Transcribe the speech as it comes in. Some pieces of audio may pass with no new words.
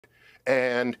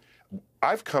And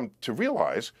I've come to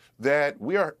realize that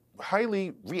we are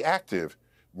highly reactive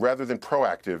rather than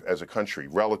proactive as a country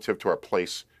relative to our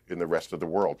place in the rest of the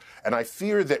world. And I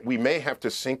fear that we may have to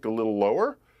sink a little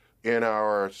lower in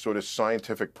our sort of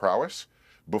scientific prowess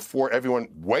before everyone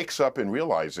wakes up and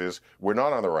realizes we're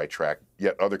not on the right track,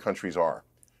 yet other countries are.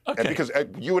 Okay. And because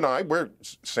you and I, we're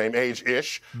same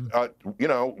age-ish,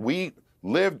 we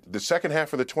lived the second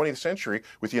half of the 20th century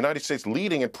with the United States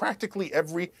leading in practically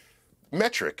every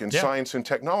metric in science and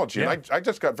technology. And I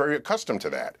just got very accustomed to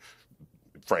that,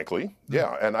 frankly.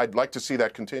 Yeah, and I'd like to see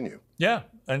that continue. Yeah,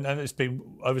 and it's been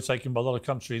overtaken by a lot of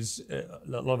countries, a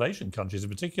lot of Asian countries in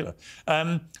particular.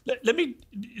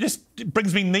 This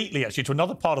brings me neatly, actually, to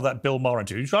another part of that Bill Maher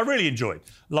interview, which I really enjoyed.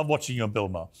 Love watching you on Bill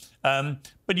Maher.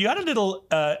 But you had a little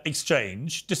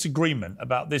disagreement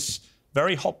about this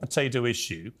very hot potato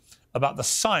issue about the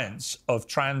science of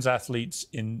trans athletes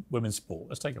in women's sport.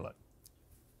 Let's take a look.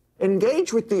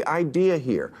 Engage with the idea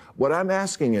here. What I'm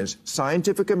asking is,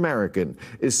 Scientific American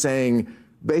is saying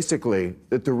basically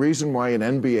that the reason why an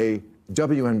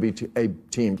WNBA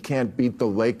team can't beat the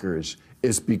Lakers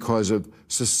is because of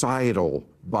societal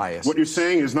bias. What you're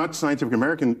saying is not Scientific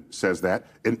American says that.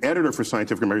 An editor for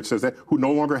Scientific American says that, who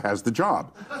no longer has the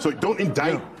job. So don't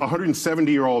indict a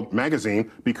 170-year-old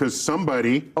magazine because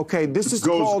somebody... Okay, this is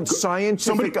called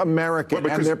Scientific American,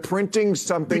 and they're printing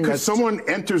something because someone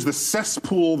enters the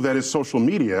cesspool that is social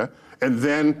media and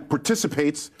then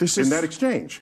participates in that exchange.